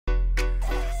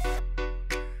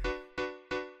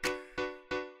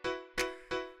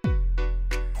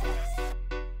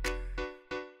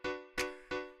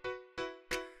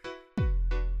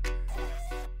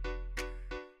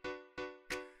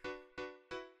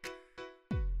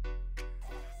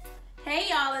Hey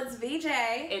y'all, it's VJ.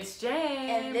 It's Jane.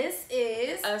 And this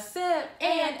is A Sip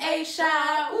and a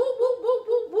Shot. Woo, woo, woo,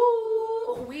 woo,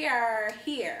 woo. We are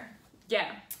here.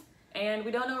 Yeah. And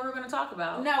we don't know what we're going to talk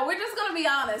about. No, we're just going to be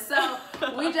honest. So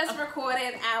we just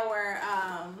recorded our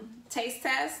taste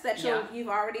test that you've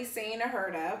already seen or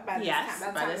heard of by the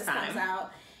time this comes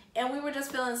out. And we were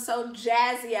just feeling so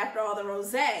jazzy after all the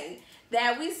rosé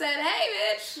that we said, hey,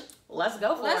 bitch. Let's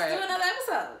go for it. Let's do another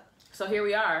episode. So here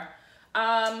we are.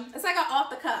 It's like an off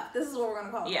the cuff. This is what we're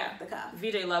gonna call it. Off the cuff.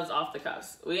 VJ loves off the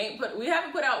cuffs. We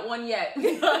haven't put out one yet,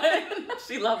 but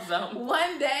she loves them.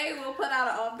 One day we'll put out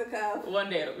an off the cuff. One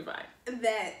day it'll be fine.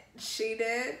 That she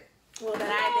did. Well, that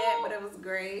I did, but it was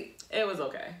great. It was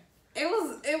okay.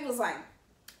 It was like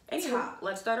top.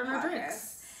 Let's start on our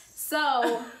drinks.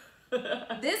 So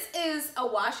this is a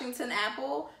Washington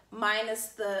apple minus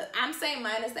the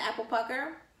apple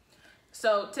pucker.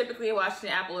 So typically a Washington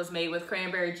apple is made with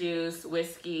cranberry juice,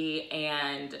 whiskey,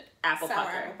 and apple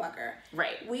pucker.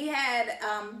 Right. We had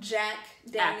Jack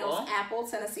Daniel's apple,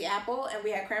 Tennessee apple, and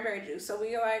we had cranberry juice. So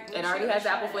we were like, it already has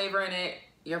apple flavor in it.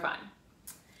 You're fine.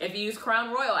 If you use Crown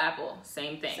Royal apple,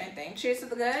 same thing. Same thing. Cheers to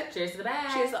the good. Cheers to the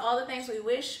bad. Cheers to all the things we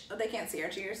wish. Oh, they can't see our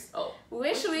cheers. Oh.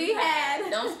 Wish we had.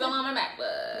 Don't spill on my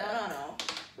MacBook. No.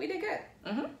 We did good.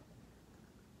 Mm-hmm.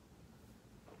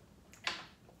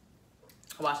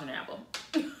 Washington apple.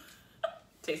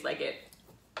 Tastes like it.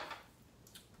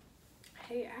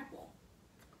 Hey, apple.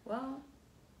 Well,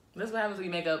 this is what happens when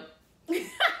you make up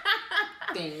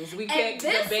things. We can't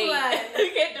debate.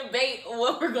 We can't debate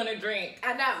what we're gonna drink.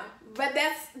 I know, but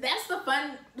that's the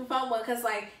fun one, because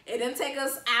like it didn't take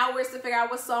us hours to figure out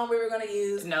what song we were gonna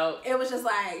use. No, it was just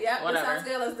like, yep, this sounds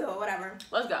good. Let's do it. Whatever.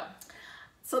 Let's go.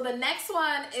 So the next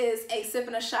one is a Sip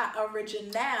and a Shot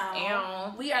original.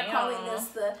 We are calling this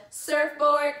the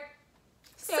Surfbort.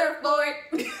 Surfbort.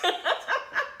 We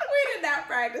did not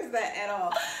practice that at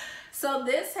all. So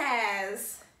this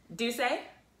has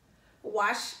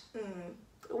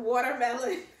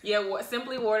watermelon. Yeah,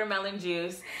 simply watermelon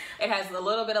juice. It has a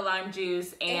little bit of lime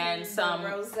juice and some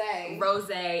rosé.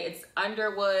 Rosé. It's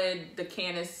Underwood. The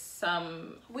can is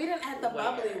some. We didn't add the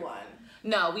bubbly one.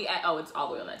 No, we add. Oh, it's all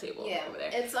the way on that table over there.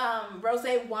 It's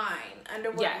rosé wine.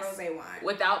 Underwood rosé wine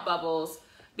without bubbles,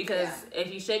 because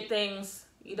if you shake things,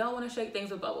 you don't want to shake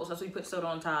things with bubbles. That's why we put soda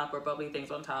on top or bubbly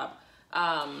things on top.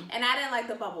 And I didn't like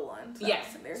the bubble one. So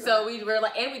so we were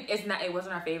like, and it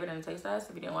wasn't our favorite in the taste test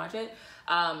if you didn't watch it.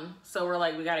 So we're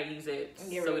like, we gotta use it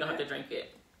so we don't have to drink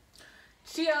it.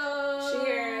 Cheers!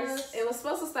 Cheers! It was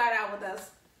supposed to start out with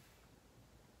us.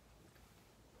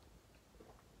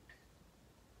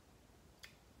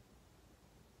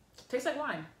 Tastes like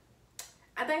wine.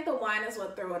 I think the wine is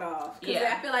what threw it off.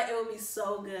 Yeah. I feel like it would be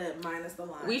so good minus the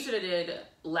wine. We should have did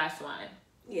less wine.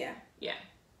 Yeah. Yeah.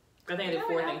 I think I did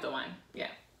 4 things of wine. Yeah.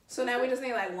 So now we just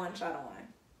need like 1 shot of wine.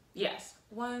 Yes.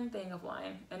 1 thing of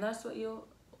wine. And that's what you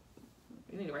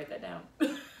need to write that down.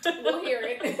 We'll hear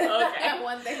it. Okay.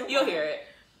 1 thing of You'll wine. hear it.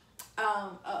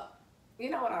 You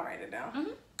know what? I'll write it down.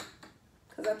 Mm-hmm.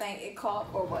 Because I think it called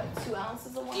for what, 2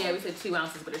 ounces of wine? Yeah, we said 2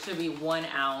 ounces, but it should be 1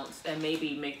 ounce, and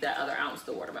maybe make that other ounce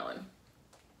the watermelon.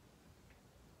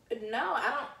 No, I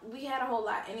don't. We had a whole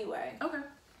lot anyway. Okay.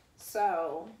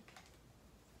 So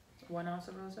 1 ounce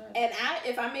of rosé. And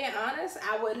if I'm being honest,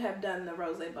 I would have done the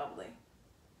rosé bubbly.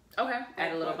 Okay.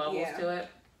 Add a little bubbles to it.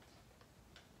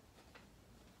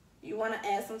 You want to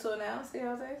add some to it now? See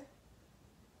how it tastes?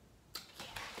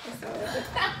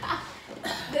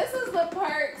 This is the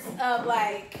perks of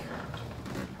like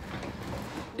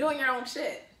doing your own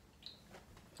shit.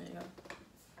 There you go.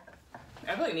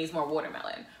 I feel like it needs more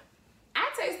watermelon. I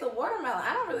taste the watermelon.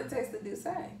 I don't really taste the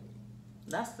Doucet.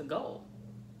 That's the goal.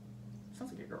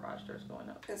 Sounds like your garage door's going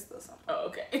up. It's the something. Oh,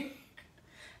 okay.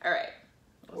 All right.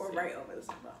 We're right over the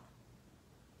something.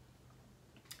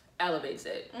 Elevates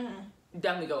it. Mm-hmm.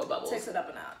 Definitely go with bubbles. Takes it up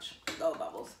a notch. Go with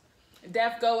bubbles.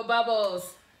 Go with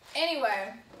bubbles.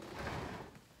 Anyway,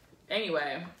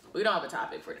 we don't have a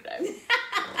topic for today.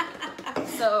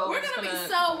 So we're gonna be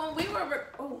when we were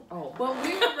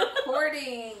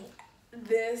recording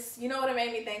this, you know what it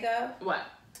made me think of? What?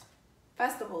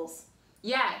 Festivals.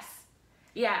 Yes.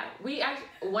 Yeah.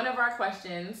 One of our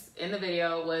questions in the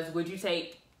video was, would you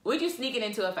sneak it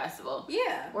into a festival?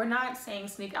 Yeah. We're not saying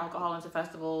sneak alcohol into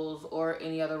festivals or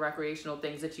any other recreational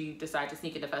things that you decide to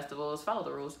sneak into festivals. Follow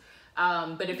the rules.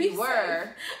 But if you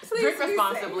were, drink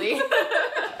responsibly.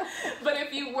 But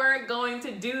if you were going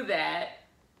to do that,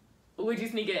 would you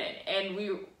sneak it in? And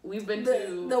we've been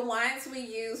to the wines we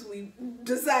used. We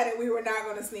decided we were not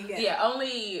going to sneak in. Yeah,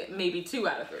 only maybe 2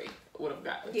 out of 3 would have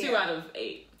got 2 out of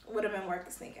 8 would have been worth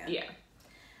the sneak in. Yeah.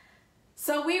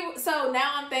 So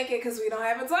now I'm thinking, because we don't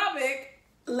have a topic,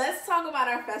 let's talk about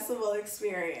our festival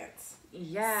experience.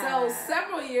 Yeah. So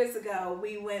several years ago,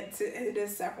 we went to, it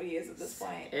is several years at this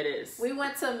point. It is. We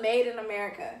went to Made in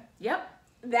America. Yep.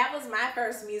 That was my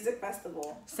first music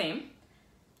festival. Same.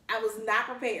 I was not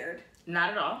prepared. Not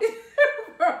at all.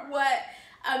 For what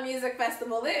a music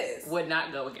festival is. Would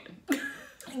not go again.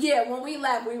 Yeah, when we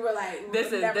left, we were like,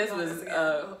 this was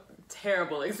a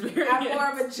terrible experience. I'm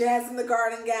more of a Jazz in the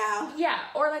Garden gal. Yeah,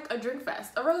 or like a drink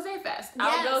fest, a rosé fest.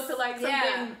 Yes. I'll go to like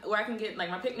something where I can get like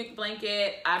my picnic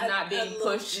blanket. I'm not being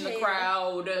pushed in the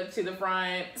crowd to the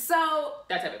front. So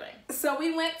that's everything. So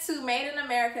we went to Made in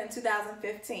America in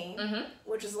 2015,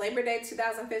 which was Labor Day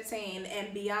 2015,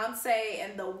 and Beyoncé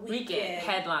and The Weeknd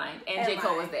headlined, and J.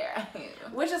 Cole was there.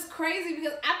 Which is crazy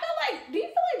because I feel like, do you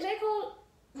feel like J. Cole,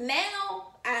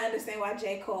 now I understand why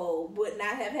J. Cole would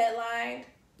not have headlined.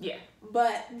 Yeah.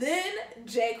 But then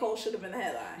J. Cole should have been the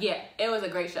headline. Yeah, it was a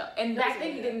great show. And back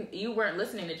then you weren't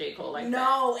listening to J. Cole like that.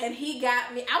 No, and he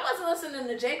got me. I wasn't listening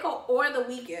to J. Cole or The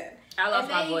Weeknd. I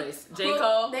lost my voice. J.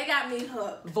 Cole. They got me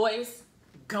hooked. Voice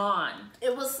gone.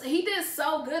 He did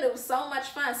so good. It was so much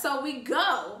fun. So we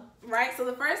go, right? So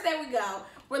the first day we go,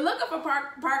 we're looking for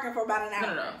parking for about an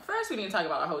hour. No. First we need to talk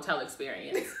about our hotel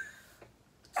experience.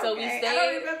 So okay, we stayed. I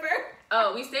don't remember.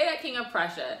 Oh, we stayed at King of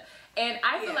Prussia. And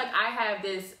I feel like I have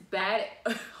this bad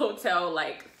hotel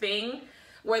like thing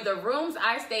where the rooms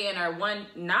I stay in are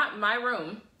not my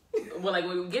room. Well, like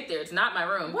when we get there, it's not my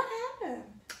room. What happened?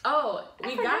 Oh,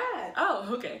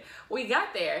 okay. We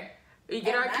got there. We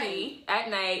get our key at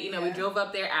night. You know, we drove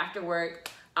up there after work.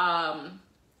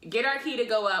 Get our key to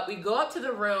go up. We go up to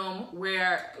the room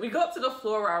we go up to the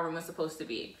floor where our room is supposed to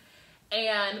be.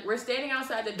 And we're standing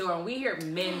outside the door and we hear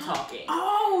men talking.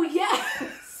 Oh,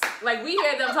 yes. Like, we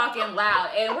hear them talking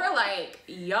loud, and we're like,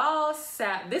 y'all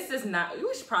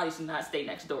we probably should not stay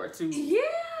next door to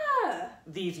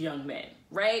these young men,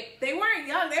 right? They weren't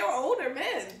young, they were older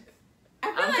men.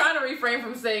 I'm trying to refrain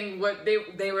from saying what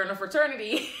they were in a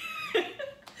fraternity.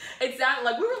 It sounded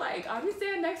like, we were like, are we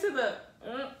standing next to the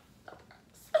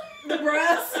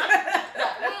bros?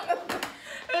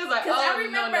 It was like,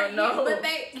 oh, no. But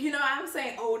I'm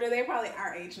saying older, they probably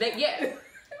our age now. Yeah.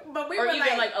 But we or were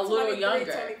even like a little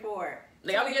younger. 24.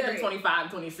 Like I would give them 25,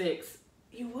 26.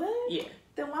 You would? Yeah.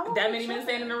 Then why would that many men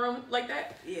staying in a room like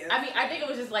that? Yeah. I mean, I think it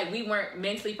was just like we weren't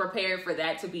mentally prepared for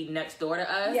that to be next door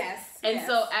to us. Yes. And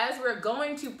so as we're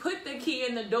going to put the key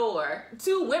in the door,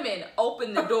 two women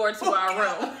open the door to our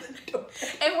room.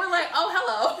 And we're like, oh,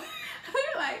 hello.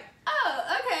 We're like,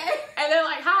 oh, okay. And they're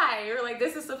like, hi. We're like,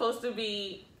 this is supposed to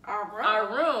be our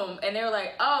room. And they were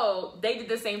like, oh, they did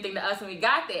the same thing to us when we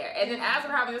got there. And then as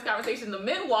we're having this conversation, the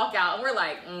men walk out and we're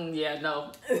like, yeah,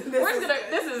 no.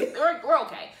 We're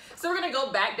okay. So we're gonna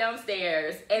go back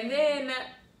downstairs, and then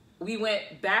we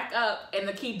went back up and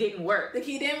the key didn't work. The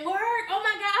key didn't work. Oh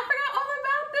my God, I forgot all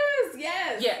about this.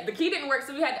 Yes. Yeah, the key didn't work,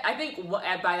 so we had, I think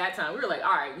by that time we were like,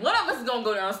 all right, one of us is gonna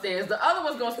go downstairs, the other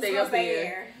one's gonna stay up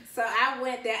here. So I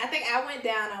went down. I think I went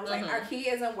down. I was like, our key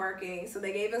isn't working. So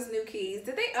they gave us new keys.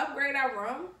 Did they upgrade our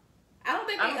room? I don't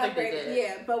think they upgraded.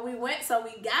 Yeah, but we went. So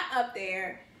we got up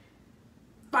there.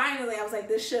 Finally, I was like,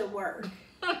 this should work.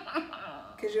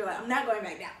 Because you're like, I'm not going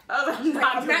back down. I'm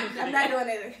not doing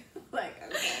it. Like,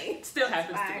 okay. Still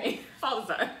happens to me all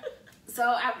the time. So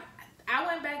I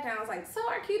went back down. I was like, so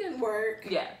our key didn't work.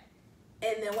 Yeah.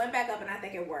 And then went back up, and I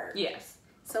think it worked. Yes.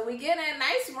 So we get in a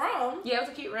nice room. Yeah, it was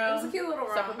a cute room. It was a cute little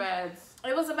room. Supper beds.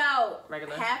 It was about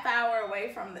regular half hour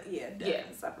away from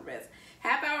supper beds.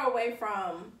 Half hour away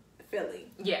from Philly.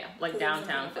 Yeah, like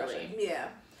downtown Philly. Yeah.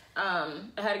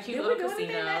 It had a cute little casino. Did we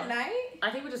do anything that night? I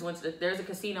think we just went to there's a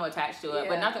casino attached to it,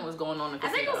 but nothing was going on in the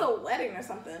casino. I think it was a wedding or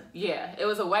something. Yeah, it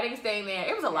was a wedding staying there.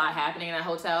 It was a lot happening in that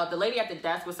hotel. The lady at the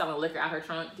desk was selling liquor out her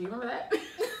trunk. Do you remember that?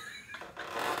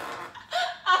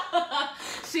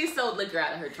 She sold liquor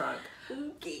out of her trunk.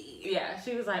 Okay. Yeah,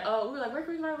 she was like, oh, we were like, where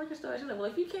can we find a liquor store? She was like,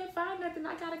 well, if you can't find nothing,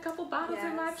 I got a couple bottles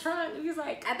in my trunk. And he was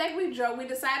like, I think we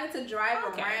decided to drive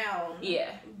around. Yeah.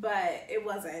 But it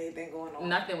wasn't anything going on.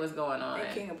 Nothing was going on. In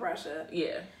King of Prussia.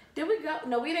 Yeah. Did we go?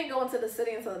 No, we didn't go into the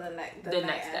city until the next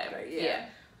day. Yeah.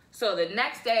 So the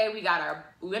next day, we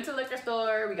went to the liquor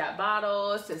store, we got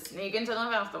bottles to sneak into the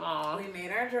festival. We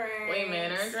made our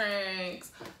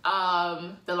drinks.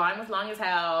 The line was long as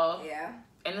hell. Yeah.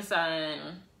 In the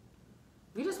sun.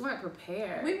 We just weren't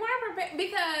prepared. We weren't prepared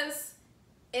because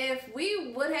if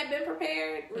we would have been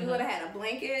prepared, we would have had a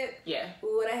blanket. Yeah.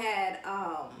 We would have had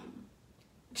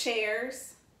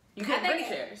chairs. You couldn't bring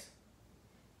chairs.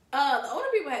 The older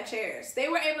people had chairs. They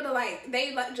were able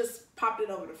to just popped it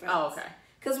over the fence. Oh, okay.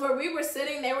 Because where we were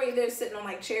sitting, they were either sitting on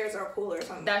like chairs or a cooler or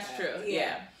something. That's true.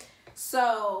 Yeah.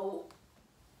 So,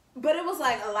 but it was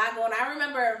like a lot going on. I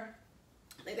remember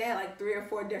they had like 3 or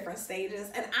 4 different stages,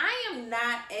 and I am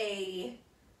not a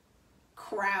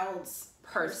crowds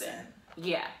person.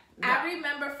 Yeah. No. I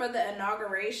remember for the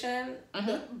inauguration,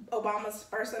 Obama's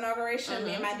first inauguration,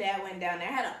 me and my dad went down there.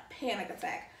 I had a panic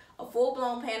attack, a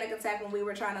full-blown panic attack when we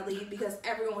were trying to leave because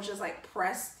everyone was just like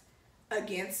pressed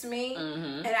against me,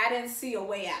 and I didn't see a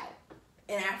way out.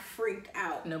 And I freaked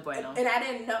out. No bueno. And I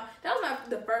didn't know. That was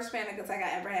the first panic attack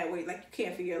I ever had where like you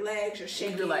can't feel your legs, you're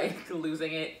shaking. You're like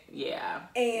losing it. Yeah.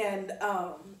 And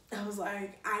I was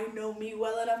like, I know me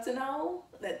well enough to know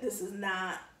that this is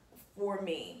not for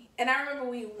me. And I remember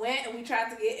we went and we tried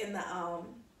to get in the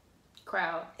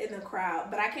crowd.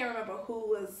 But I can't remember who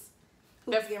was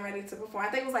getting ready to perform. I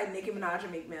think it was like Nicki Minaj or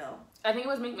Meek Mill. I think it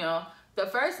was Meek Mill. The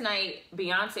first night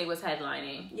Beyonce was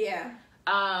headlining. Yeah.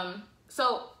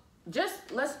 So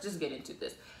let's just get into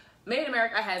this. Made in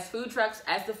America has food trucks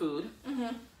as the food.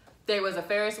 There was a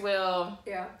Ferris wheel.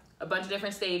 Yeah. A bunch of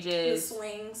different stages. The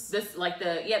swings. The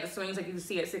swings like you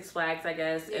see at Six Flags, I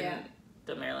guess. Yeah. And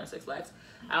the Maryland Six Flags.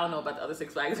 I don't know about the other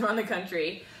Six Flags around the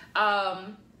country.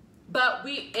 But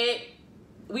we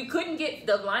couldn't get,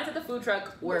 the lines at the food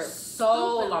truck were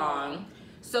so long.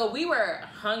 So we were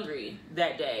hungry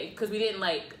that day because we didn't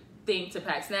like think to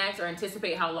pack snacks or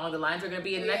anticipate how long the lines were going to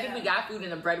be. And then I think we got food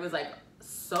and the bread was like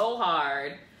so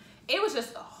hard. It was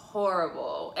just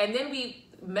horrible. And then we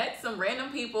met some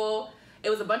random people. It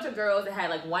was a bunch of girls that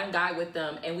had like one guy with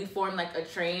them, and we formed like a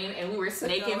train and we were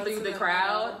snaking through the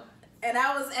crowd. And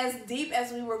I was as deep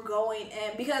as we were going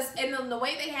in because the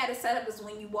way they had it set up is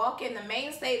when you walk in, the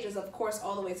main stage is of course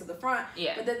all the way to the front.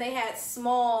 Yeah. But then they had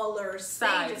smaller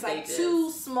stages, like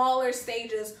 2 smaller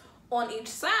stages on each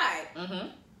side.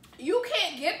 You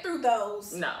can't get through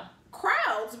those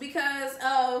crowds because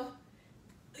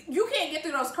you can't get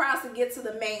through those crowds to get to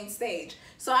the main stage.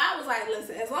 So I was like,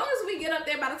 listen, as long as we get up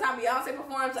there by the time Beyonce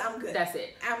performs, I'm good. That's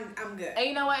it. I'm good. And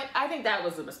you know what? I think that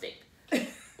was a mistake.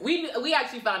 We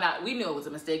actually found out, we knew it was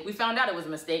a mistake. We found out it was a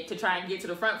mistake to try and get to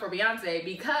the front for Beyonce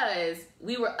because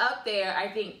we were up there, I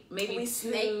think maybe we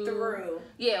snaked through.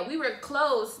 Yeah, we were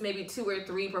close maybe 2 or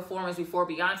 3 performers before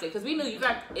Beyonce because we knew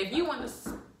if you want to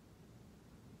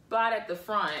spot at the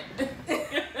front.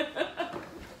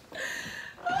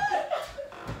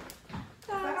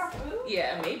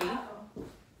 Yeah, maybe.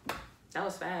 That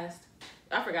was fast.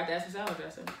 I forgot to ask for salad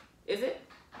dressing. Is it?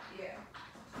 Yeah.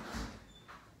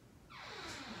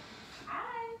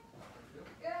 Hi.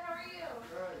 Good, how are you?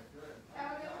 Good.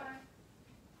 Have a good one.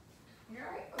 You're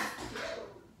right.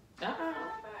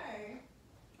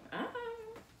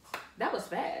 That was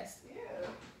fast. Yeah.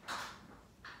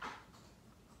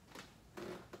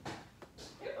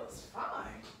 It was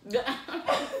fine.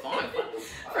 Fine.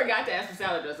 Forgot to ask for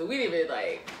salad dressing. We didn't even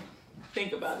like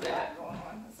think about that. Going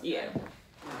on. Okay. Yeah.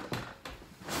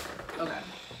 Okay.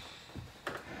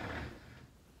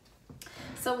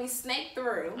 So we snaked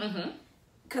through.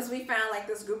 Because we found like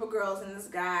this group of girls and this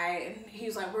guy, and he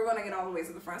was like, we're going to get all the way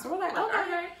to the front. So we're like,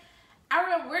 okay. I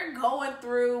remember we're going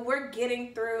through, we're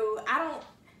getting through.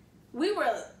 We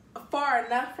were far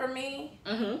enough for me.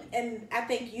 And I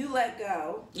think you let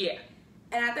go. Yeah.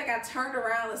 And I think I turned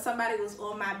around and somebody was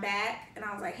on my back. And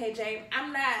I was like, hey, James,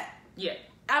 I'm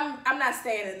not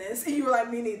staying in this. And you were like,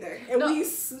 me neither. And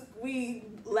we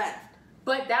left.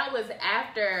 But that was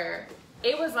after,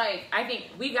 it was like, I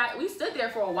think we stood there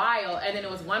for a while, and then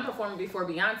it was one performer before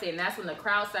Beyonce, and that's when the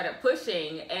crowd started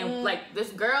pushing, and like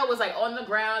this girl was like on the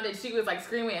ground, and she was like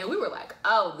screaming, and we were like,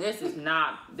 oh, this is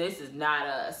not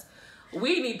us.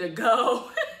 We need to go.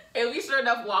 And we sure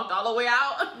enough walked all the way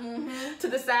out to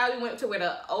the side. We went to where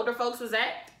the older folks was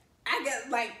at. I got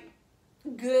like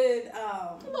good,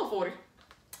 a little 40.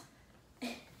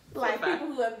 Like 45.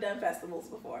 People who have done festivals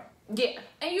before. Yeah.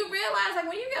 And you realize, like,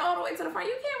 when you get all the way to the front,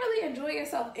 you can't really enjoy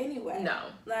yourself anyway. No.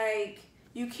 Like,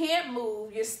 you can't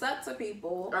move. You're stuck to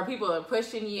people. Or people are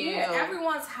pushing you. Yeah,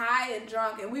 everyone's high and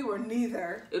drunk, and we were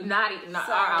neither. Our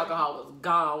alcohol was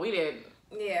gone. We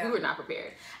were not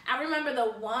prepared. I remember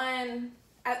the one,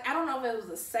 I don't know if it was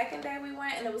the second day we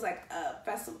went, and it was like a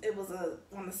festival. It was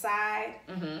on the side,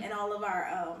 and all of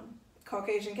our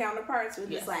Caucasian counterparts were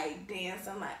just like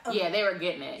dancing, like yeah, they were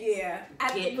getting it. Yeah,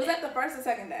 was that the first or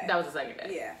second day? That was the second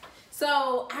day. Yeah.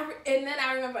 So and then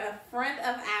I remember a friend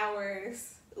of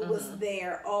ours was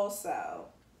there also.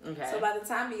 Okay. So by the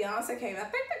time Beyonce came, I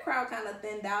think the crowd kind of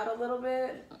thinned out a little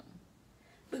bit.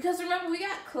 Because remember, we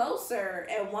got closer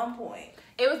at one point.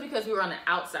 It was because we were on the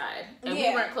outside, and we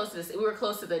weren't close to this. We were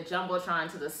close to the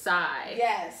jumbotron to the side.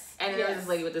 Yes. And there was this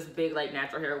lady with this big, like,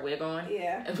 natural hair wig on.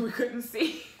 Yeah. And we couldn't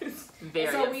see. It's very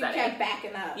upsetting. So we kept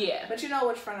backing up. Yeah. But you know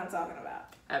which friend I'm talking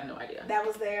about. I have no idea. That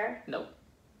was there? Nope.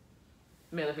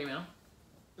 Male or female?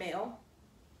 Male.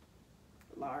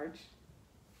 Large.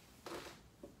 I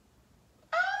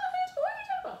don't know who are you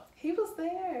talking about? He was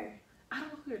there. I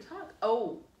don't know who you're talking.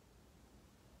 Oh.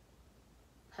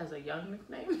 Has a young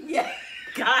nickname? Yeah.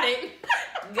 Got it.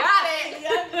 Got it.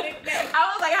 Young nickname.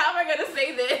 I was like, how am I going to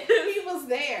say this? He was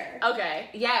there. Okay.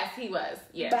 Yes, he was.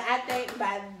 Yeah. But I think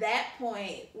by that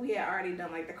point, we had already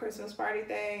done like the Christmas party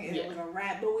thing, and it was a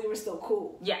wrap, but we were still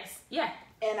cool. Yes. Yeah.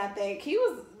 And I think he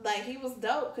was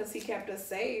dope because he kept us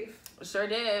safe. Sure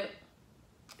did.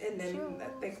 And then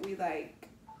I think we like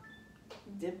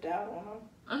dipped out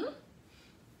on him. Mm-hmm.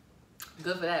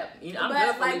 Good for that. You know, I'm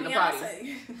good for leaving the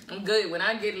party. I'm good. When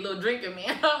I get a little drink in me,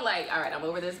 I'm like, all right, I'm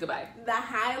over this. Goodbye. The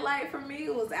highlight for me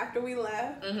was after we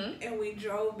left and we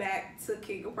drove back to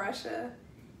King of Prussia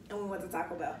and we went to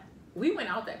Taco Bell. We went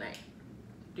out that night.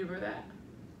 Do you remember that?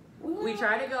 We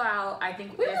tried to go out. I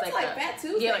think we went to like Fat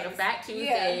Tuesdays. Yeah, like a Fat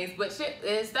Tuesdays. But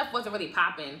stuff wasn't really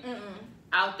popping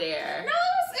out there. No,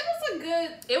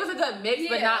 it was a good mix,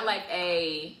 but not like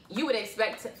you would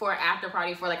expect for an after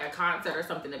party for like a concert or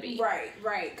something to be.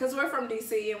 Right. Because we're from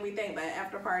DC and we think that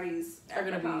after parties are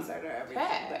gonna be concert or everything,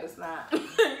 but it's not.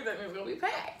 It's gonna be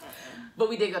packed. But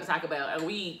we did go to Taco Bell and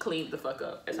we cleaned the fuck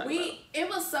up at Taco Bell. It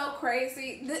was so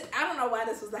crazy. I don't know why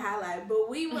this was the highlight, but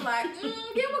we were like, yeah,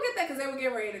 we'll get that because they were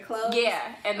getting ready to close.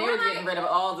 Yeah, and they were getting rid of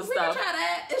all the stuff. We can try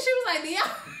that. And she was like, she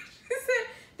said,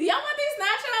 do y'all want these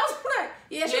nachos? I'm like,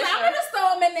 yeah, she's like, I'm gonna just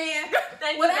throw them in there.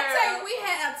 When I tell you, we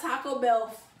had a Taco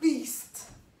Bell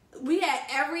feast. We had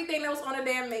everything that was on the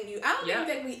damn menu. I don't even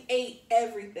think we ate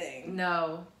everything.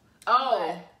 No.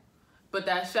 Oh, but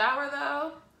that shower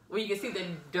though, where you can see the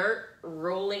dirt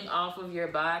rolling off of your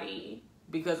body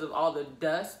because of all the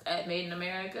dust at Made in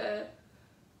America.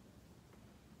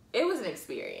 It was an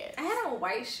experience. I had on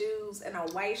white shoes and a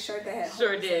white shirt that had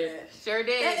Sure did.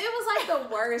 It was like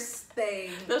the worst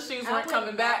thing. Those shoes weren't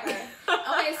coming back.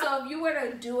 Okay, so if you were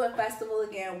to do a festival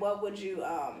again, what would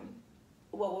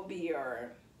be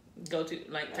your go-to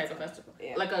type of festival?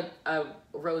 Yeah. Like a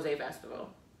Rosé festival.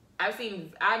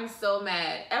 I'm so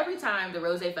mad. Every time the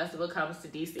Rosé festival comes to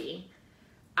DC,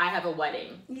 I have a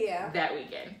wedding that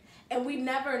weekend. And we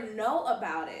never know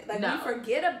about it. Like, we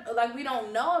forget, we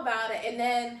don't know about it. And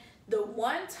then the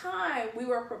one time we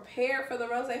were prepared for the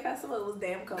Rosé Festival, it was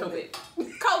damn COVID.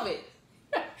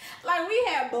 Like, we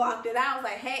had blocked it out. I was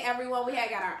like, hey, everyone, we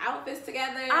had got our outfits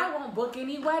together. I won't book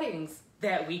any weddings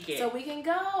that weekend. So we can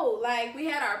go. Like, we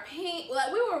had our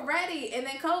we were ready. And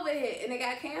then COVID hit and it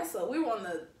got canceled.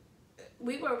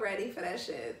 We were ready for that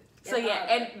shit. So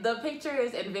and the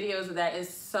pictures and videos of that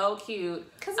is so cute.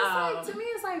 Cause it's to me,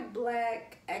 it's like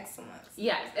Black excellence.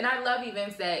 Yes, and I love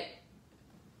events that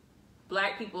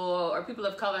Black people or people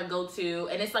of color go to,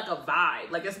 and it's like a vibe.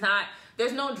 Like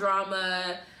there's no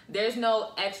drama, there's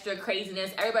no extra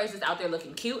craziness. Everybody's just out there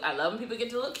looking cute. I love when people get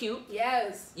to look cute.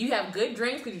 Yes. You have good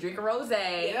drinks because you drink a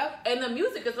rosé. Yep. And the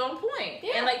music is on point.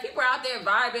 Yeah. And like people are out there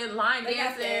vibing, line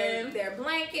dancing. Their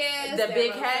blankets. The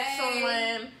big hats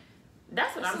on.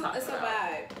 That's what I'm talking about. It's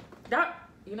a vibe.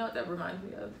 You know what that reminds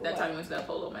me of? That time we went to that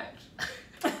polo match.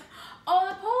 Oh,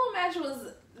 the polo match was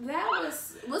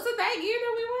it that year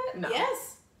that we went? No.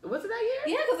 Yes. Was it that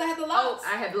year? Yeah, because I had the locks. Oh,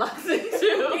 I had locks in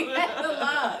too. We had the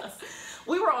locks.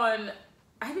 We were on,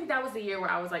 I think that was the year where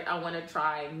I was like, I want to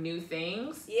try new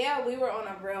things. Yeah, we were on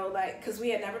a real, because we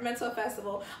had never been to a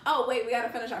festival. Oh, wait, we got to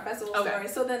finish our festival story.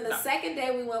 So then the second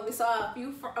day we went, we saw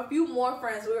a few more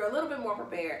friends. We were a little bit more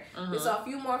prepared. We saw a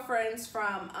few more friends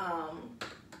from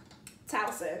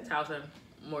Towson,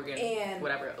 Morgan, and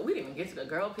whatever. We didn't even get to the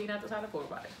girl peeing out the side of the porta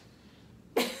potty.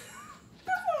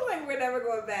 Like, we're never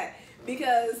going back.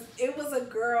 Because it was a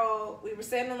girl, we were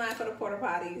standing in line for the porta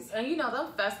potties. And you know,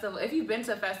 the festival, if you've been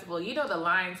to a festival, you know the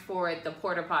lines for the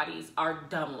porta potties are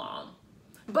dumb long.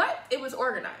 But it was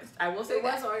organized. I will say it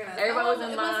was organized. Everybody was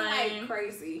in line. It wasn't like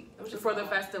crazy. It was just for the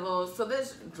festival. So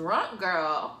this drunk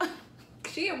girl,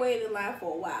 she had waited in line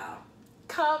for a while.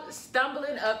 Come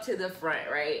stumbling up to the front,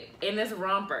 right? In this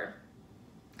romper.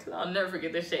 Cause I'll never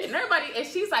forget this shit. And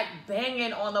she's like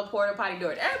banging on the porta potty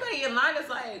door. Everybody in line is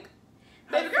like,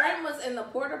 her friend was in the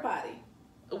porta potty.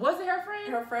 Was it her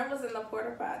friend? Her friend was in the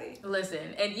porta potty.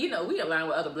 Listen, and you know, we align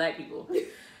with other Black people.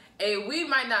 And we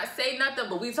might not say nothing,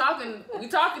 but we talking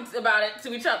about it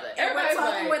to each other. Everybody's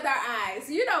talking with our eyes.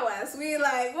 You know us. We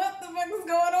like, what the fuck is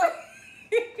going on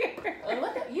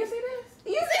here? You see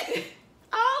this? You see it?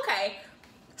 Oh, okay.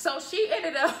 So she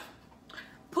ended up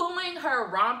pulling her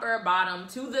romper bottom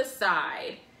to the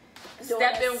side.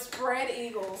 Stepping spread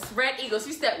eagles.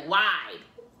 She stepped wide.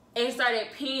 And started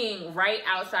peeing right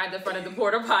outside the front of the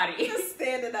porta potty. Just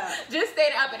standing up.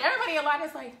 And everybody in line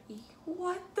is like,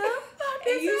 what the fuck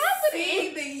and is you happening?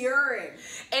 see the urine,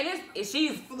 and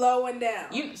she's flowing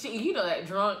down. You know that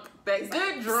drunk, that it's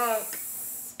good like, drunk,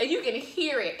 and you can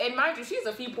hear it. And mind you, she's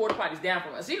a few porta potties down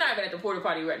from us. She's not even at the porta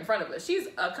potty right in front of us. She's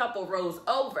a couple rows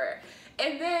over.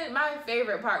 And then my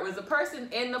favorite part was the person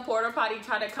in the porta potty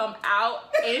tried to come out,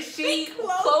 and she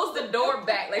closed the door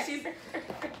back. Like she's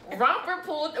romper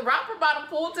bottom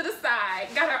pulled to the side,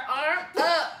 got her arm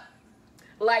up,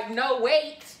 like no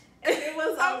weight. And it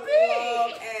was a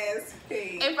long ass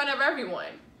pee in front of everyone.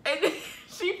 And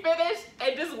she finished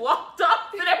and just walked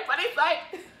off, and everybody's like,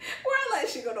 we're like,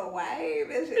 she gonna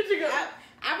wave?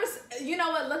 You know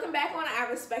what? Looking back on it, I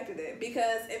respected it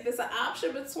because if it's an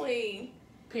option between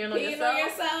peeing on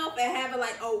yourself and having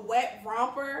like a wet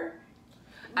romper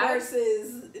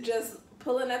versus just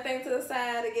pulling that thing to the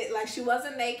side to get, like, she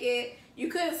wasn't naked. You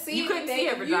couldn't see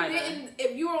her vagina.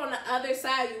 If you were on the other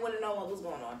side, you wouldn't know what was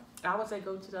going on. I would say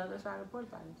go to the other side of the porta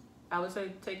potty. I would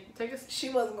say take a. She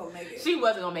wasn't gonna make it. She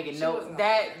wasn't gonna make it. No,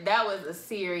 that was a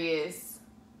serious.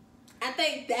 I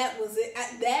think that was it.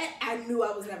 I knew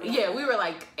I was never. Yeah, we were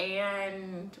like,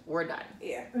 and we're done.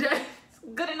 Yeah.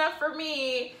 Good enough for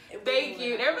me. Thank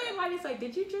you. And everybody's like,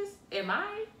 did you just? Am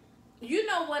I? You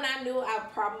know when I knew I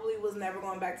probably was never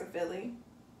going back to Philly.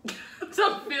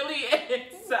 So Philly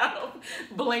itself,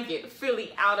 blanket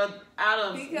Philly out of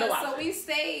because so we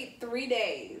stayed 3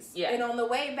 days. Yeah. And on the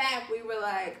way back we were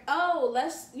like, oh,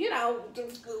 let's do brunch.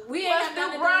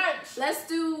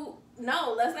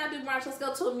 Let's not do brunch. Let's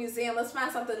go to a museum. Let's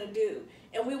find something to do.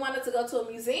 And we wanted to go to a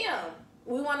museum.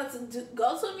 We wanted to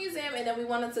go to a museum, and then we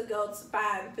wanted to go to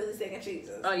find Philly steak and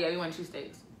cheeses. Oh yeah, we want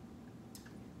cheesesteaks.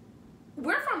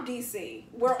 We're from DC,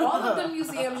 where all of the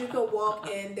museums you could walk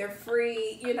in, they're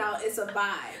free. You know, it's a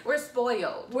vibe. We're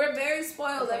spoiled. We're very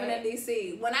spoiled living in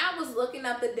DC. When I was looking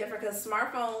up the different, because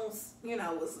smartphones, you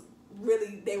know,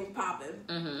 they were popping,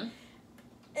 and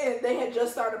they had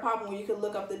just started popping where you could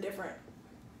look up the different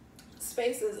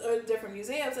spaces or different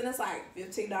museums, and it's like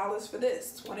 $15 for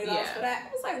this, $20 for that.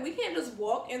 I was like, we can't just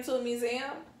walk into a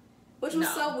museum, which was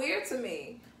so weird to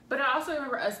me. But I also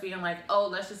remember us being like, oh,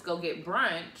 let's just go get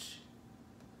brunch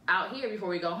out here before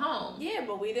we go home. Yeah,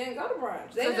 but we didn't go to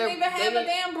brunch. They didn't even have a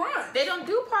damn brunch. They don't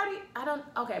do party.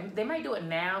 They might do it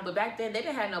now, but back then they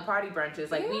didn't have no party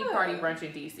brunches. Like we party brunch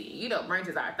in DC. You know, brunch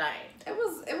is our thing.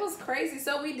 It was crazy.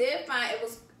 So we did find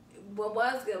what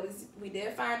was good. We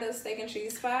did find a steak and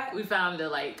cheese spot. We found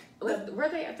were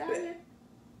they Italian?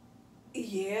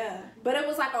 Yeah, but it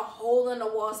was like a hole in the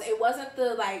wall. So it wasn't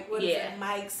the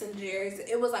Mike's and Jerry's.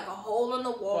 It was like a hole in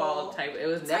the wall type. It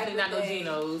was definitely not no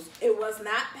Geno's. It was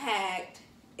not packed.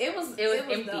 It was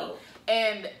empty. Dope.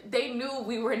 And they knew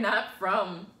we were not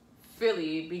from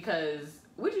Philly because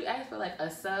would you ask for like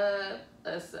a sub?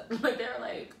 Like they were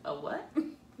like, a what?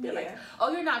 They're like,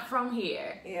 oh, you're not from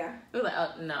here. Yeah. We were like,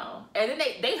 oh, no. And then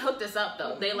they hooked us up,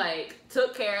 though. They,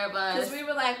 took care of us. Because we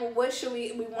were like, well, what should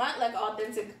we want,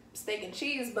 authentic steak and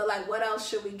cheese, but, what else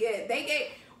should we get?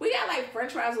 We got,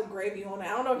 french fries with gravy on it. I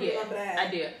don't know if you remember that.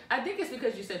 I did. I think it's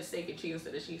because you said steak and cheese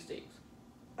instead of cheesesteaks.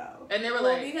 Oh. And they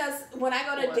were because when I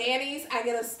go to Danny's, I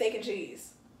get a steak and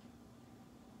cheese.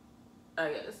 I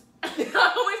guess.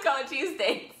 I always call it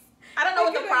cheesesteaks. I don't know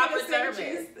what the proper term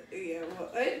is. Yeah, well,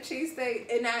 a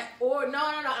cheesesteak, and I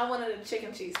wanted a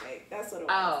chicken cheesesteak. That's what it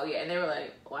was. Oh, yeah, and they were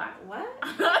like, what? What?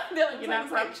 They're like, you're not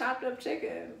from... like chopped up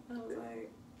chicken. I was like,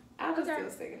 I was still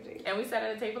steak and cheese. And we sat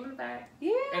at a table in the back.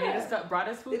 Yeah. And they just brought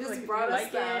us food. They just brought us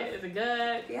stuff. Is it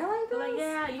good? Yeah, I like this. Like,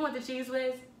 yeah, you want the cheese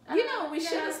whiz? We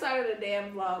should have started a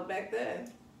damn vlog back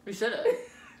then. We should have.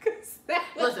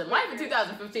 Listen, life in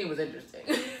 2015 was interesting.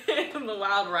 The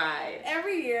wild ride.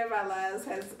 Every year of our lives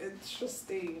has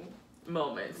interesting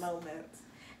moments.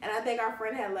 And I think our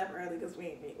friend had left early because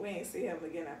we ain't see him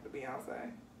again after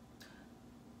Beyonce.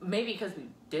 Maybe because we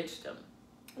ditched him.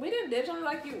 We didn't ditch him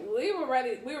we were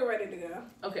ready to go.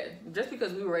 Okay, just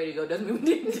because we were ready to go doesn't mean we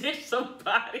didn't ditch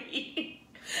somebody.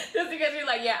 Just because you're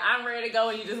like, yeah, I'm ready to go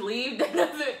and you just leave, that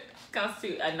doesn't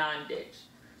constitute a non-ditch.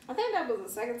 I think that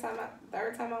was the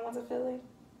third time I went to Philly.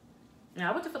 Yeah,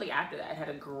 I went to Philly after that. I had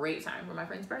a great time for my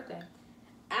friend's birthday.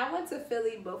 I went to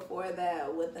Philly before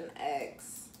that with an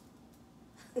ex.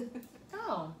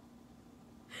 Oh.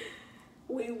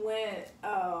 We went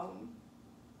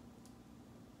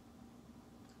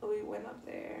up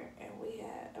there and we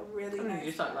had a really nice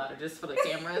You talk louder just for the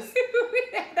cameras.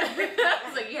 I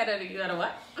was like, you had a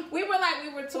what? We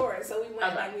were tourists, so we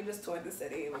went we just toured the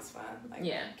city. It was fun.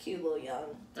 Cute little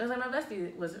young. It was like my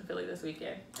bestie was in Philly this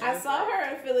weekend. I saw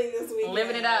her in Philly this weekend.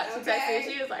 Living it up. She texted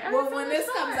me. She was like, well, when this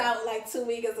comes out 2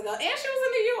 weeks ago, and she was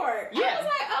in New York. Yeah. I was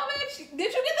like, oh man,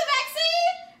 did you get the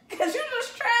vaccine? Because you're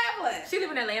just traveling. She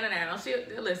live in Atlanta now.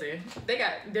 Listen, they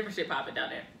got different shit popping down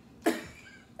there.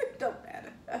 Don't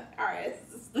matter. All right.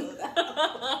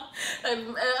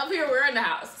 Up here, we're in the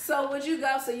house. So would you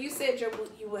go? So you said you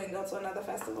wouldn't go to another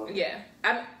festival? Yeah,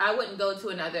 I wouldn't go to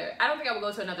another. I don't think I would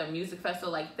go to another music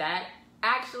festival like that.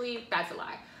 Actually, that's a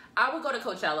lie. I would go to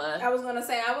Coachella. I was gonna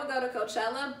say I would go to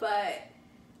Coachella, but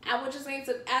I would just need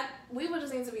to. We would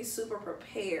just need to be super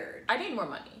prepared. I need more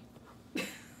money.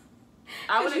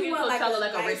 I would do Coachella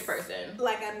like a rich person,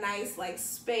 like a nice like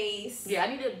space. Yeah, I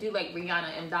need to do like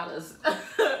Rihanna and Dollars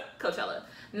Coachella,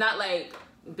 not like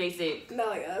basic. Not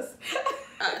like us.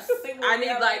 I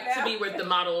need like right to be with the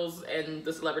models and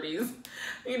the celebrities.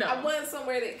 You know, I want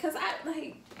somewhere that because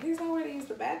there's nowhere to use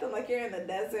the bathroom. Like you're in the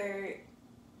desert.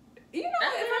 You know,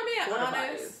 if I'm being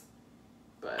honest,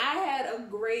 but I had a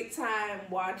great time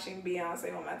watching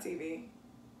Beyonce on my TV.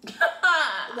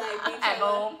 Like at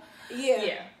home.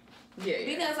 Yeah.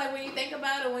 Because like when you think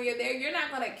about it, when you're there, you're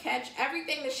not gonna catch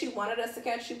everything that she wanted us to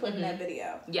catch. She put in that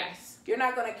video. Yes. You're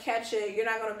not gonna catch it. You're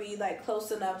not gonna be like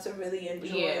close enough to really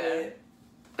enjoy it.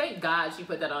 Thank God she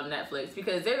put that on Netflix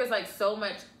because there was like so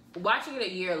much. Watching it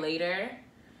a year later,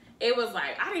 it was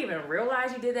like I didn't even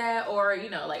realize you did that, or you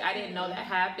know, like I didn't know that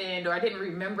happened, or I didn't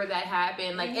remember that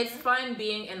happened. Like it's fun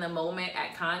being in the moment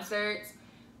at concerts.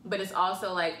 But it's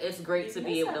also like it's great to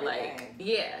be able to like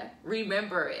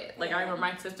remember it. Like I remember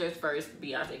my sister's first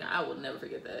Beyonce. I will never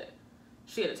forget that.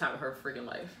 She had the time of her freaking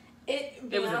life.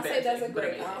 Beyonce does a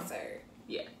great concert.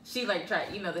 Yeah, she like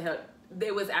tried. You know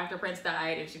it was after Prince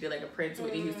died, and she did like a Prince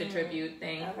Whitney Houston tribute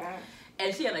thing. Okay.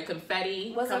 And she had like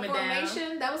confetti coming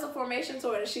down. That was a Formation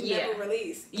tour that she never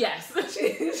released. Yes.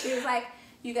 she was like,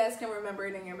 you guys can remember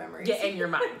it in your memories. Yeah, in your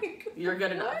mind. You're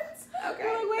good enough. What? Okay.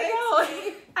 Like, wait, no.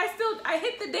 I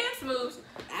hit the dance moves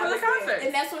for the concert.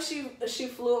 And that's when she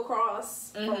flew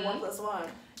across for 1+1.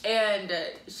 And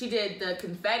she did the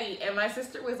confetti, and my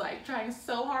sister was like trying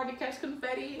so hard to catch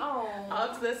confetti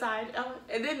off to the side.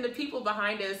 And then the people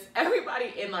behind us,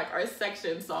 everybody in like our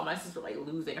section saw my sister like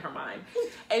losing her mind.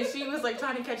 And she was like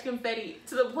trying to catch confetti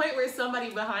to the point where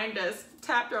somebody behind us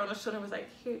tapped her on the shoulder and was like,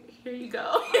 here you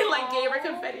go. And like gave her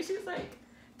confetti. She was like,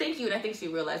 thank you. And I think she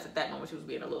realized at that moment she was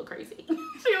being a little crazy.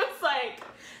 She was like,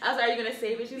 I was like, are you going to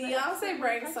save it? She's Beyonce like,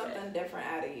 brings something different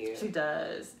out of you. She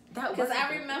does. Because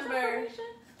I remember...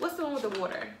 What's the one with the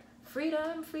water?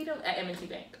 Freedom at M&T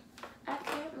Bank. I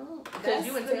can't move. That's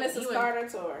you the Mrs. Carter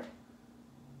tour.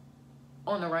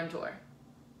 On the Run tour.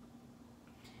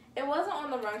 It wasn't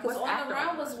On the Run, because On the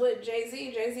Run was with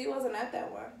Jay-Z. Jay-Z wasn't at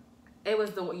that one. It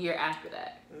was the year after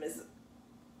that.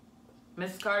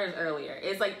 Mrs. Carter's earlier.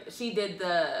 It's like she did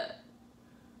the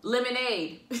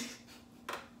Lemonade.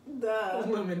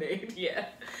 Lemonade, yeah.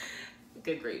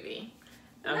 Good gravy.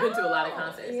 I've been to a lot of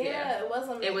concerts. Yeah, it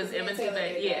wasn't. It was M&T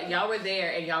Bank. Yeah, y'all were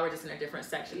there, and y'all were just in a different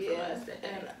section from us.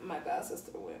 And my god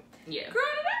sister went. Yeah. Girl,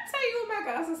 did I tell you what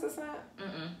my god sister said?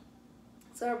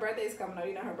 So her birthday's coming up.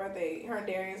 You know her and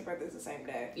Darian's birthday's the same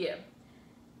day. Yeah.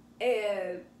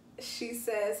 And she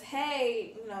says,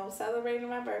 "Hey, celebrating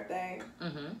my birthday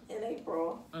in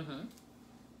April.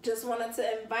 Just wanted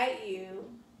to invite you,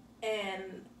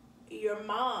 and your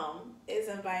mom is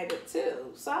invited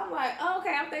too." So I'm like, oh,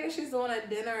 okay, I'm thinking she's doing a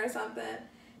dinner or something.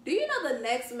 Do you know the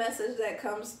next message that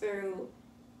comes through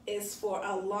is for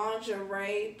a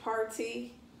lingerie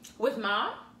party? With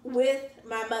mom? With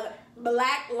my mother.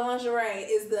 Black lingerie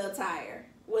is the attire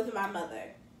with my mother.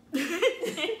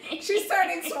 She's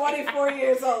turning 24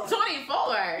 years old.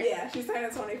 24? Yeah, she's turning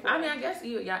 24. I mean, I guess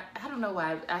I don't know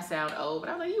why I sound old, but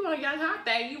I was like, you want a young hot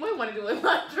thing, you might want to do a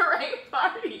lingerie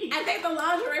party. I think the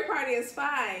lingerie party is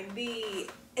fine. The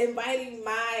inviting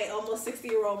my almost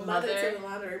 60-year-old mother to the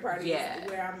lingerie party is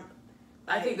where I'm...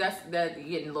 I think that's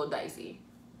getting a little dicey.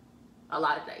 A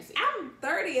lot of dicey. I'm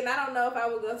 30 and I don't know if I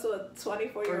would go to a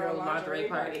 24-year-old lingerie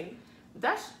party.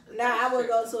 I would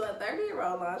go to a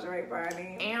 30-year-old lingerie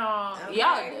party. And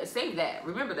y'all save that.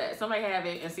 Remember that. Somebody have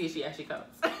it and see if she actually comes.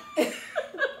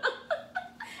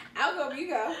 I'll go if you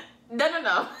go.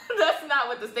 No. That's not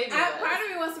what the statement was. Part of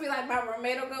me wants to be like, my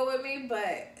roommate will go with me,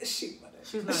 but she's not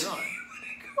going.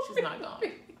 She's not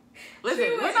going.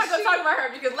 Listen, we're not going to talk about her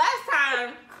because last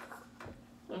time,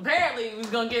 apparently, we was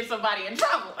going to get somebody in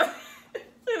trouble.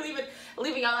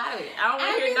 Leaving y'all out of it. I don't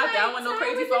want to hear nothing. I don't want no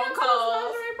crazy phone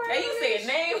calls. Hey, you saying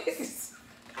names?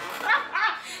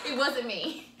 It wasn't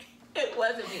me. It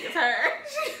wasn't me. It's her.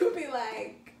 She would be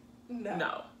like,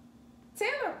 no.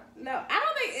 Taylor, no. I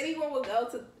don't think anyone would go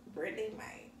to Brittany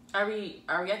might. Are we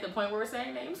at the point where we're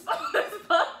saying names on this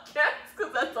podcast?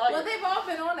 Because that's all. Well, they've all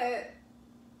been on it.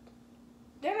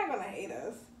 They're not gonna hate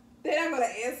us. They're not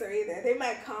gonna answer either. They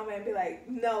might comment and be like,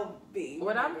 "No, B."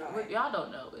 What y'all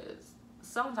don't know is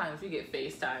sometimes we get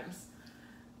FaceTime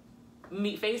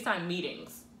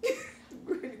meetings.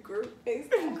 Group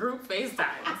FaceTime. Group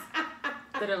FaceTimes.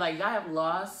 That are like, y'all have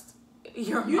lost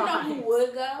your mind. You know who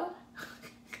would go?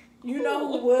 You know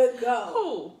who would go?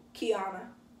 Who? Kiana.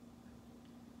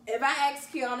 If I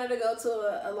asked Kiana to go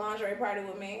to a lingerie party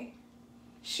with me,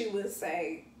 she would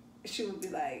be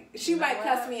like, she might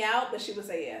cuss me out, but she would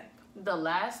say yeah. The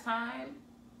last time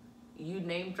you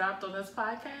name dropped on this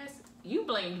podcast, you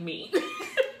blamed me.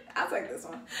 I'll take this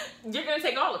one. You're going to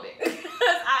take all of it. Because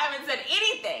I haven't said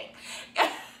anything.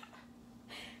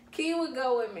 Key would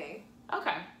go with me.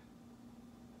 Okay.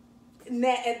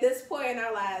 Now, at this point in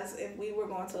our lives, if we were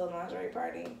going to a lingerie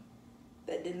party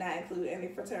that did not include any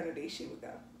fraternities, she would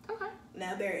go. Okay.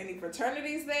 Now, if there are any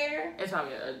fraternities there, it's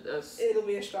probably it'll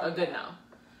be a strong good no.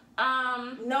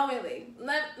 Knowingly,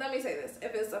 let me say this: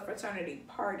 if it's a fraternity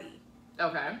party,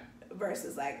 okay,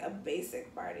 versus like a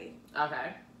basic party,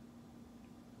 okay,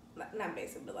 not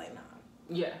basic, but like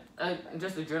yeah,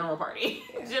 just a general party,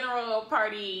 yeah. General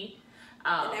party,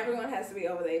 and everyone has to be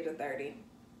over the age of 30.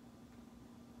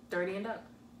 30 and up.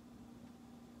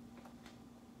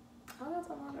 Oh, that's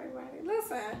a lingerie party.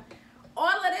 Listen, all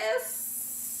of this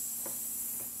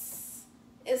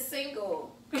is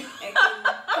single. And can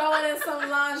throw it in some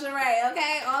lingerie,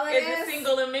 okay? All of is it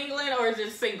single and mingling or is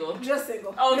it single? Just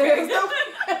single. Okay.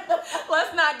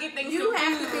 Let's not get things you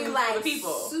confused. have to be like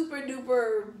people. Super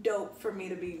duper dope for me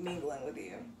to be mingling with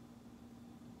you.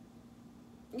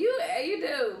 You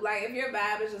do. Like, if your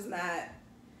vibe is just not,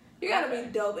 you gotta be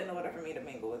dope in order for me to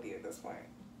mingle with you at this point.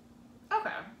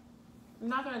 Okay. I'm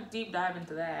not gonna deep dive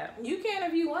into that. You can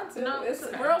if you want to. No, it's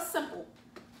okay. real simple.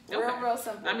 Real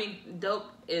simple. I mean,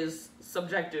 dope is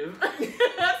subjective. So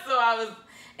I was.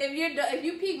 If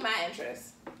you pique my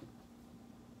interest,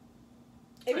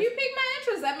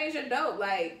 that means you're dope.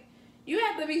 Like, you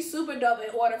have to be super dope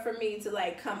in order for me to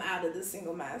like come out of the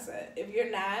single mindset. If you're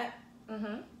not,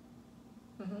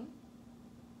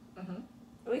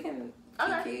 we can.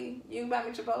 Okay. Kiki, you can buy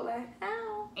me Chipotle.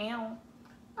 Ow.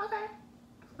 Okay.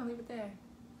 I'll leave it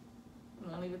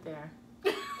there.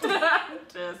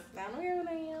 Just. I don't give a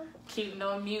damn. Keep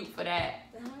no mute for that.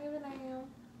 I don't give a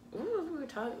damn. Ooh, we were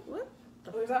talking. What?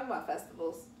 We were talking about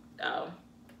festivals. Oh.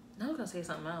 No, I was gonna say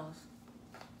something else.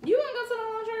 You wanna go to the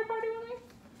lingerie party with me?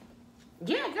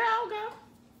 Yeah, girl, I'll go.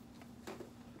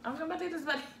 I'm about to take this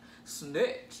buddy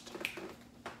snitched.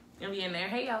 And be in there.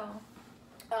 Hey, y'all.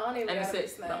 I don't even and gotta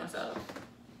sit by myself.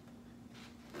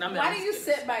 Why do you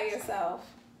sit by yourself?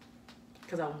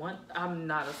 Because I don't want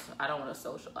to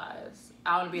socialize.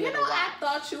 I want to be there to watch. I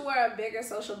thought you were a bigger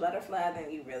social butterfly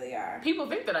than you really are. People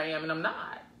think that I am, and I'm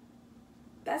not.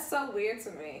 That's so weird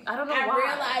to me. I don't know why. I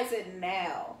realize it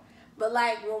now. But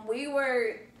like when we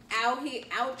were out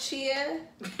here,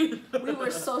 we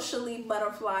were socially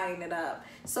butterflying it up.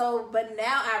 So, but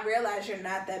now I realize you're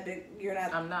not that big.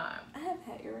 I'm not. I have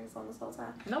had earrings on this whole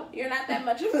time. Nope. You're not that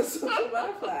much of a social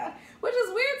butterfly, which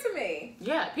is weird to me.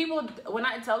 Yeah, people. When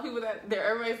I tell people that,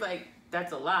 everybody's like,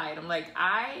 "That's a lie." And I'm like,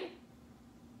 I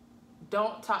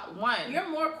don't talk. You're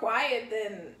more quiet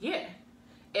than. Yeah.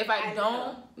 If I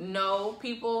don't know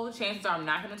people, chances are I'm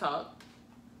not going to talk.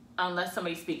 Unless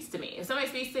somebody speaks to me. If somebody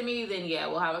speaks to me, then yeah,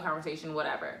 we'll have a conversation,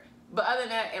 whatever. But other than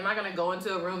that, am I going to go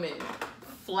into a room and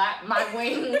flap my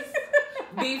wings,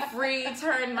 be free,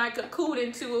 turn my cocoon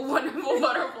into a wonderful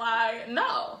butterfly?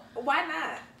 No. Why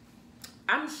not?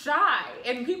 I'm shy,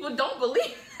 and people don't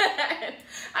believe that.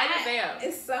 I just am.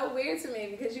 It's so weird to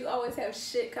me because you always have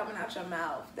shit coming out your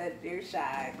mouth that you're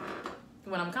shy.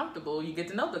 When I'm comfortable, you get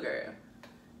to know the girl.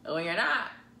 When you're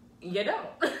not, you don't.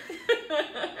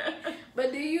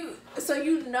 But so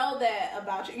you know that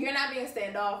about you. You're not being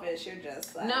standoffish. You're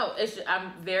just like. No,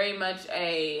 I'm very much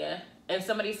if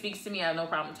somebody speaks to me, I have no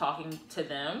problem talking to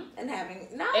them. And having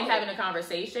a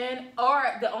conversation.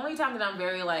 Or the only time that I'm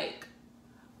very like,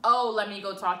 oh, let me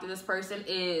go talk to this person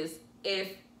is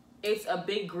if it's a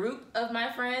big group of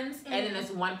my friends and then it's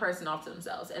one person off to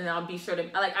themselves. And I'll be sure to,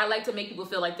 I like to make people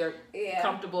feel like they're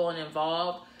comfortable and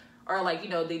involved. Or like,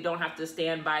 they don't have to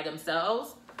stand by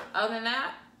themselves. Other than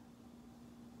that,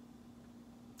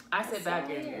 I sit back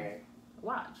and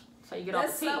watch. So you get all the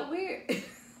tea. That's so weird.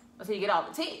 So you get all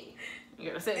the tea. You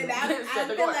gotta sit and I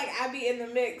feel like I be in the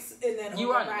mix, and then on the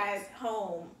ride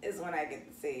home is when I get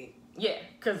the tea. Yeah,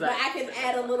 but I can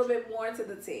add a little bit more to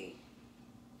the tea.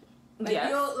 Like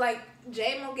you'll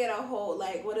Jay will get a whole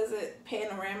what is it,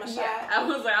 panorama shot. I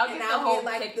was like, I'll get the whole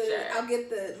picture. I'll get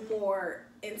the more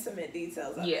intimate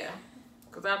details of it.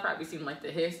 Because I'll probably see the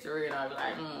history and I'll be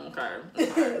like, okay.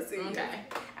 Okay.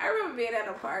 I remember being at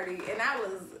a party and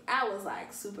I was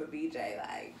like super BJ,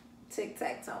 like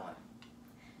tic-tac-toeing.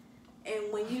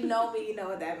 And when you know me, you know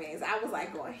what that means. I was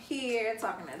like going here,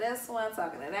 talking to this one,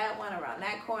 talking to that one, around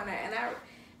that corner. And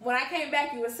when I came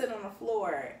back, you were sitting on the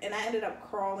floor, and I ended up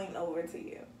crawling over to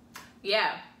you.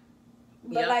 Yeah.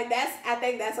 But like I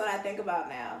think that's what I think about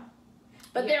now.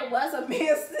 But there was a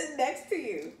man sitting next to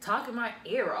you, talking my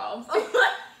ear off.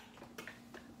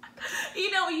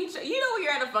 You know when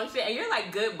you're at a function and you're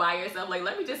like good by yourself. Like,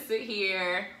 let me just sit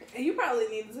here. You probably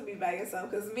needed to be by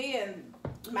yourself because me and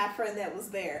my friend that was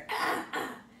there,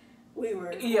 we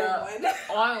were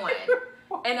on one.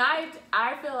 And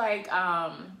I feel like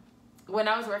when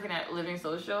I was working at Living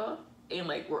Social and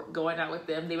like going out with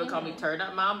them, they would call me Turn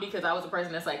Up Mom because I was a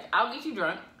person that's like, I'll get you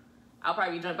drunk. I'll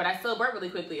probably be drunk, but I still burp really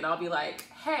quickly, and I'll be like,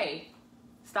 "Hey,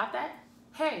 stop that!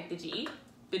 Hey, did you eat?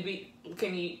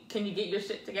 Can you get your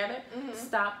shit together?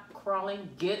 Stop crawling.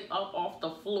 Get up off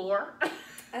the floor."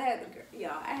 I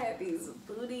had these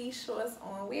booty shorts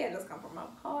on. We had just come from a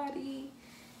party,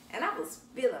 and I was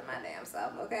feeling my damn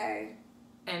self. Okay,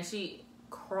 and she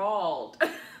crawled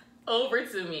over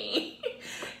to me,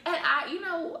 and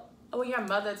when your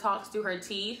mother talks through her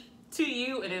teeth to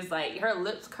you, and it's like her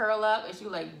lips curl up, and she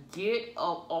like, get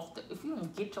up off the. If you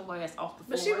don't get your ass off the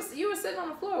floor. But you were sitting on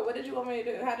the floor. What did you want me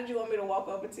to do? How did you want me to walk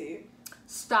over to you?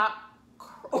 Stop.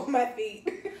 On my feet.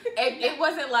 It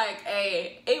wasn't like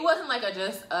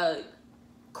just a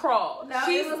crawl. No,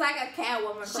 it was like a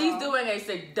Catwoman crawl. She's doing a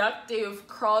seductive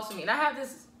crawl to me, and I have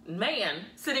this man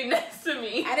sitting next to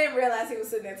me. I didn't realize he was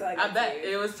sitting there until I bet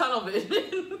it was tunnel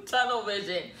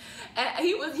vision. And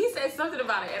he said something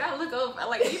about it, and I look over,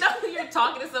 like, you're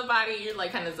talking to somebody, you're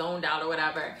like kind of zoned out or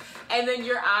whatever, and then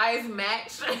your eyes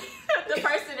match the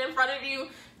person in front of you.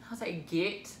 I was like,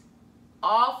 get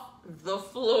off the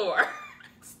floor.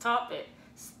 Stop it.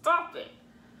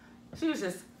 She was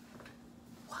just,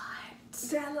 what?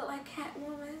 Did I look like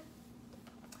Catwoman?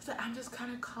 I said, I'm just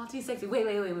kind of calty sexy. Wait.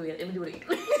 Let me do it again.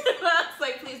 I was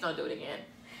like, please don't do it again.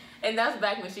 And that's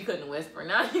back when she couldn't whisper.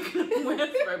 Now you can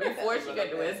whisper. Before she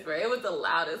couldn't whisper. It was the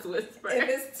loudest whisper. If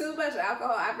it's too much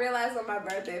alcohol, I realized on my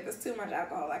birthday, if it's too much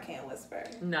alcohol, I can't whisper.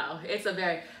 No, it's a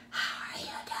very, how are you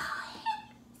doing?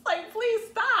 It's like, please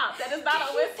stop. That is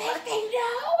not a whisper. You think they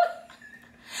know?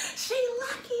 She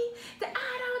lucky that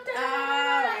I don't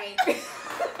do it.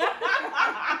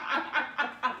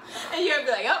 And you'll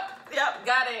be like, yep,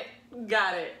 got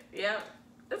it. Yep.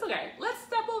 It's okay. Let's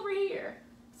step over here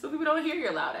so people don't hear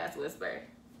your loud ass whisper.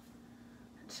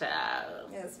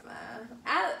 Child. It's fine.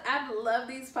 I love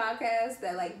these podcasts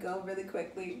that like go really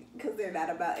quickly because they're not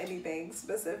about anything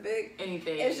specific.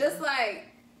 It's just like,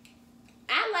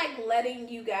 I like letting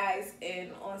you guys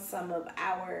in on some of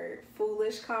our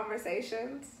foolish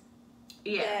conversations.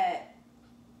 Yeah. That,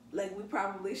 like, we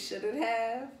probably shouldn't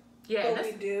have. Yeah. But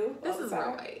we do. This is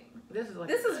real life. This is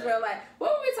real life.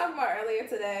 What were we talking about earlier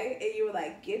today? And you were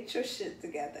like, get your shit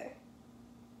together.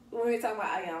 When we were talking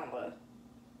about Ayala.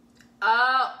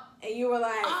 And you were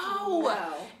like,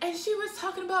 no. And she was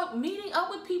talking about meeting up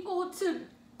with people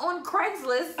on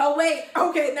Craigslist. Oh, wait.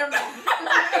 Okay, never mind.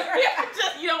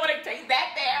 You don't want to take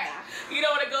that there. Nah. You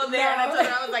don't want to go there. No. And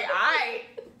I was like, all right.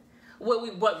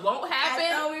 What won't happen? I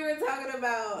thought we were talking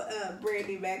about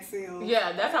Brandy Maxfield.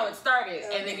 Yeah, that's how it started.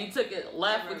 Okay. And then you took it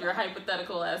left with your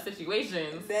hypothetical ass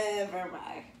situations. Never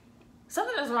mind.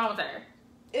 Something is wrong with her.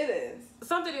 It is.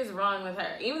 Something is wrong with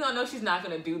her. Even though I know she's not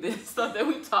going to do this stuff that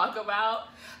we talk about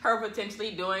her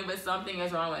potentially doing, but something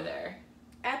is wrong with her.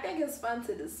 I think it's fun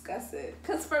to discuss it.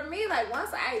 Because for me, like,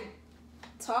 once I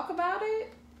talk about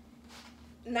it,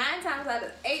 7.5 times out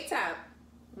of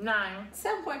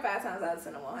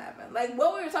 10 it won't happen. Like,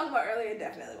 what we were talking about earlier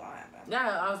definitely won't happen.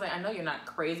 Yeah, I was like, I know you're not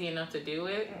crazy enough to do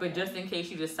it, but just in case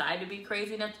you decide to be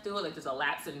crazy enough to do it, like, there's a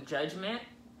lapse in judgment.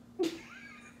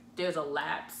 There's a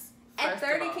lapse. At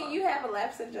 30, can you have a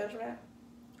lapse in judgment?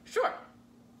 Sure.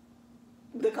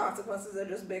 The consequences are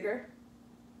just bigger?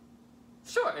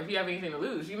 Sure, if you have anything to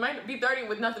lose. You might be 30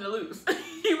 with nothing to lose.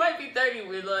 You might be 30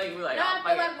 with like no, I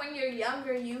feel like when you're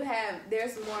younger,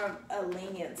 there's more of a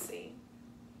leniency.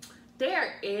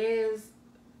 There is,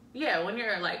 yeah, when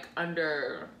you're like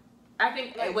under, I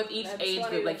think like with each age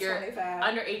group, like you're 25.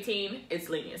 Under 18, it's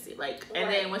leniency. Like,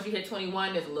 and then once you hit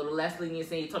 21, there's a little less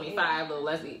leniency. 25, a little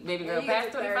less. Baby girl,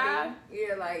 past 25,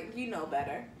 you're like, you know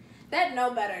better. That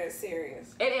know better is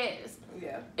serious. It is.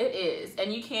 Yeah. It is.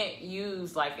 And you can't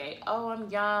use like I'm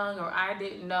young or I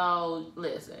didn't know.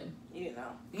 Listen. You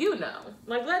know.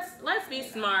 Like let's be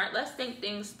smart. Let's think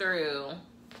things through.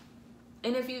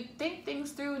 And if you think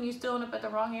things through and you still end up at the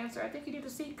wrong answer, I think you need to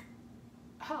seek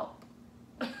help.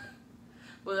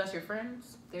 Well, that's your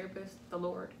friends, therapist, the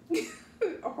Lord.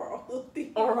 Or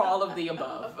all of the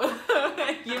above.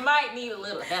 You might need a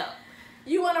little help.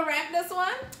 You want to wrap this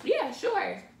one? Yeah,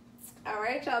 sure. All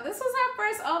right, y'all. This was our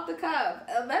first off the cuff.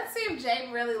 Let's see if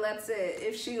Jane really lets it.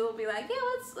 If she will be like, yeah,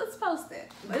 let's post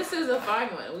it. This is a fine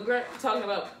one. We were talking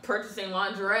about purchasing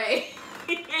lingerie,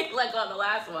 like on the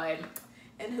last one,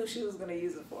 and who she was gonna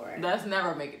use it for. That's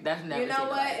never. You know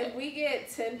what? If we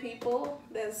get 10 people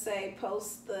that say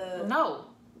post the no.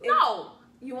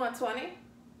 You want 20?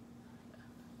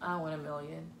 I want 1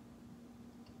 million.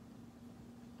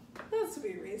 Let's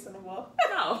be reasonable.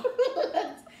 No.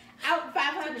 Out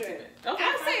 500. Okay,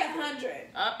 I would say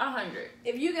 100. 100.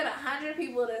 If you get 100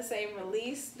 people that say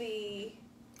release the...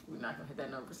 We're not going to hit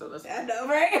that number, so let's... I know,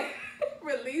 right?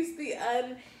 Release the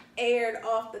unaired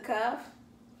off the cuff.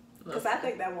 Because I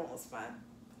think that one was fun.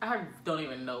 I don't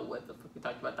even know what the fuck we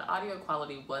talked about. The audio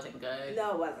quality wasn't good.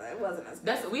 No, it wasn't. It wasn't as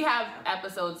good. We have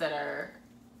episodes that are...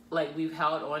 like we've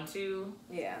held on to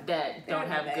that don't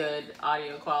have good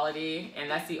audio quality, and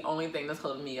that's the only thing that's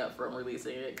holding me up from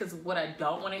releasing it. Because what I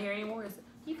don't want to hear anymore is,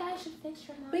 you guys should fix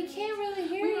your mic. We can't really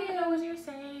hear you. We don't know what you're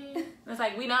saying. It's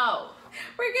like, we know.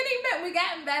 We're getting better. We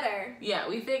gotten better. Yeah,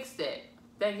 we fixed it.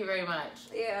 Thank you very much.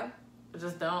 Yeah.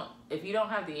 Just don't, if you don't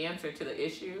have the answer to the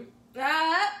issue.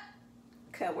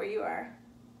 Cut where you are.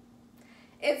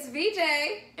 It's VJ.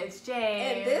 It's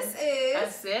Jane. And this is A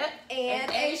Sip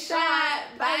and a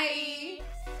Shot. Bye.